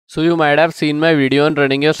So you might have seen my video on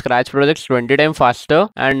running your Scratch projects 20 times faster,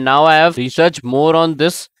 and now I have researched more on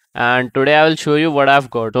this, and today I will show you what I've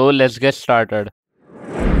got. So let's get started.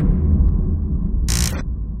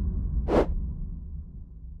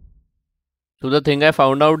 So the thing I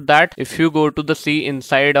found out that if you go to the C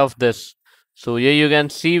inside of this, so here you can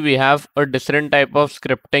see we have a different type of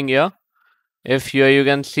scripting here. If here you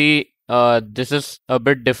can see this is a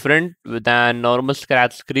bit different than normal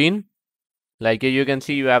Scratch screen. Like here you can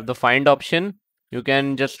see you have the find option. You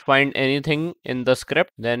can just find anything in the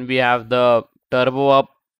script. Then we have the turbowarp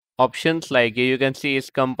options. Like here you can see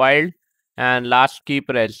it's compiled and last key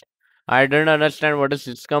pressed. I don't understand what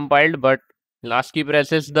is compiled, but last key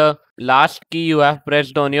press is the last key you have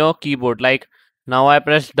pressed on your keyboard. Like now I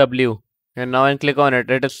press W and now I click on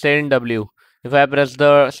it. It is saying W. If I press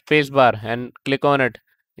the space bar and click on it,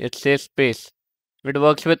 it says space. It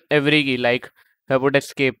works with every key. Like if I put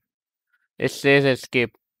escape, it says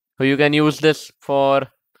escape. So you can use this for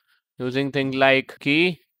using things like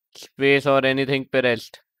key, space, or anything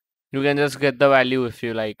pressed. You can just get the value if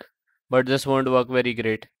you like, but this won't work very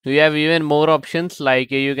great. We have even more options. Like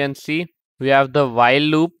here you can see we have the while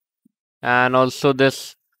loop and also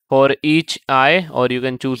this for each I, or you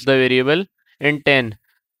can choose the variable in 10.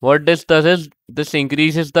 What this does is this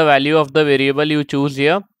increases the value of the variable you choose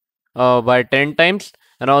here by 10 times,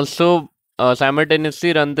 and also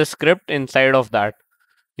simultaneously run the script inside of that.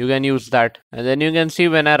 You can use that, and then you can see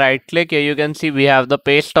when I right click here, you can see we have the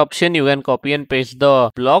paste option. You can copy and paste the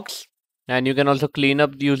blocks, and you can also clean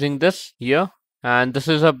up using this here. And this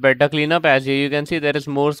is a better cleanup, as here you can see there is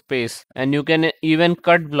more space, and you can even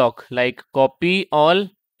cut block, like copy all.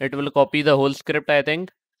 It will copy the whole script, I think.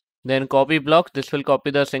 Then copy block, this will copy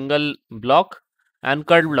the single block, and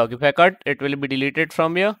cut block. If I cut, it will be deleted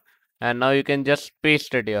from here, and now you can just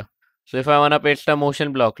paste it here. So if I want to paste a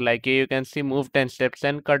motion block, like here you can see move 10 steps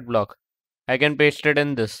and cut block, I can paste it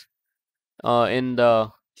in this in the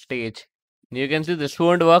stage. You can see this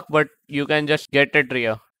won't work, but you can just get it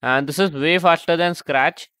here. And this is way faster than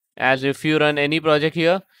Scratch, as if you run any project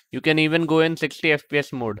here, you can even go in 60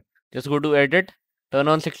 FPS mode. Just go to edit, turn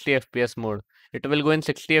on 60 FPS mode. It will go in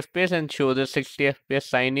 60 FPS and show the 60 FPS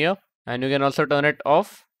sign here. And you can also turn it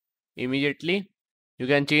off immediately. You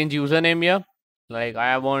can change username here. Like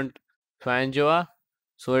I want Fanjoa.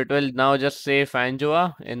 So it will now just say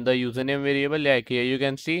Fanjoa in the username variable. Like here you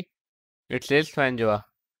can see it says Fanjoa.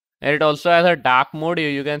 And it also has a dark mode.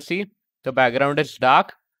 Here you can see the background is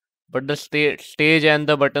dark, but the stage and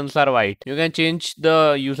the buttons are white. You can change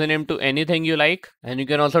the username to anything you like, and you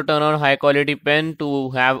can also turn on high quality pen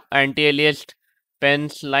to have anti-aliased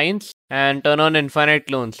pens lines, and turn on infinite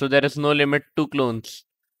clones, so there is no limit to clones.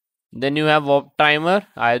 Then you have warp timer.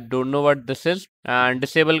 I don't know what this is. And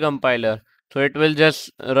disable compiler. So it will just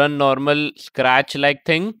run normal Scratch like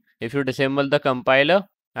thing if you disable the compiler.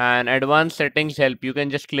 And advanced settings help. You can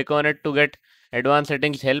just click on it to get advanced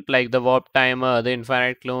settings help, like the warp timer, the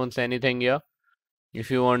infinite clones, anything here. If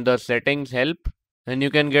you want the settings help, and you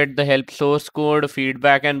can get the help source code,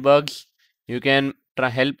 feedback, and bugs. You can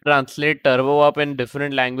help translate turbowarp in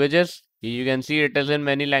different languages. You can see it is in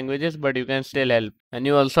many languages, but you can still help. And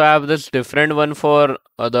you also have this different one for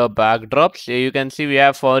the backdrops. Here you can see we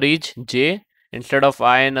have for each J instead of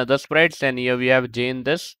I in other sprites, and here we have J in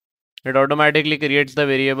this. It automatically creates the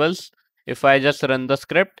variables. If I just run the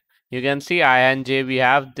script, you can see I and J we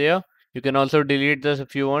have there. You can also delete this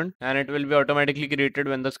if you want, and it will be automatically created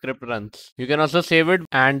when the script runs. You can also save it,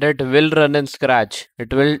 and it will run in Scratch.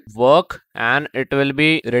 It will work and it will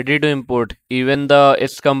be ready to import, even the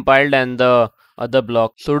it's compiled and the other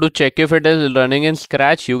block. So to check if it is running in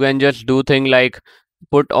Scratch, you can just do thing like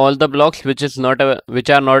put all the blocks which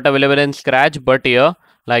are not available in Scratch, but here,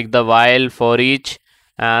 like the while, for each,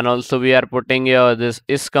 and also we are putting here this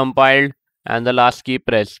is compiled and the last key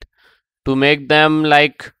pressed, to make them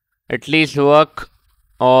like at least work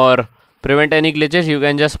or prevent any glitches. You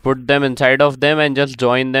can just put them inside of them and just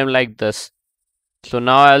join them like this. So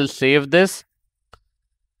now I'll save this,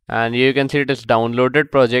 and you can see it is downloaded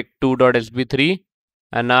project 2.sb3,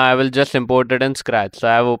 and now I will just import it in Scratch. So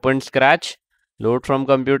I have opened Scratch, load from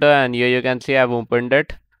computer, and here you can see I've opened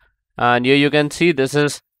it, and here you can see this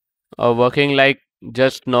is working like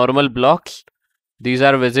just normal blocks. These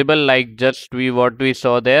are visible like just what we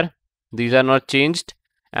saw there. These are not changed,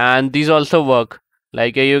 and these also work.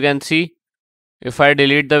 Like here you can see if I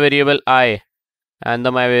delete the variable I and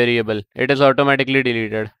the my variable, it is automatically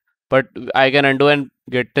deleted, but I can undo and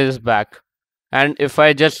get this back. And if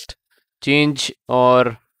I just change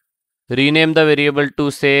or rename the variable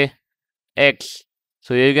to say X,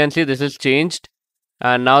 so you can see this is changed,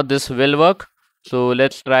 and now this will work. So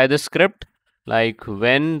let's try this script. like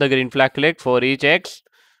when the green flag clicked for each X,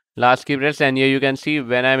 last key press, and here you can see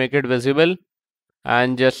when I make it visible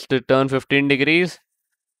and just to turn 15 degrees,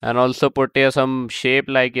 and also put here some shape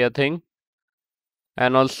like your thing,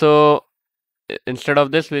 and also instead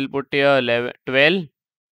of this we'll put here 11, 12,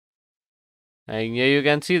 and here you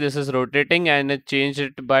can see this is rotating and it changed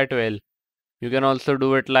it by 12. You can also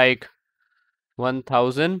do it like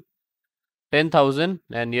 1000, 10,000,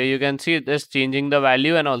 and here you can see this changing the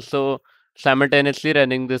value and also simultaneously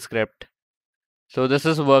running the script. So this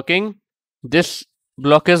is working. This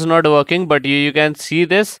block is not working, but you can see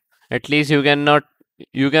this. At least you cannot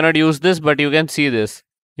use this, but you can see this.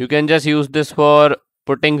 You can just use this for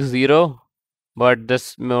putting 0, but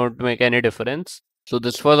this won't make any difference. So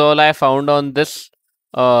this was all I found on this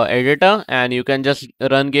editor, and you can just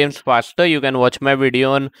run games faster. You can watch my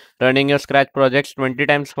video on running your Scratch projects 20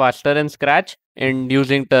 times faster in Scratch and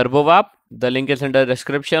using turbowarp. The link is in the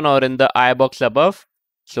description or in the I box above.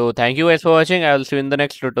 So thank you guys for watching. I will see you in the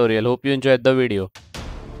next tutorial. Hope you enjoyed the video.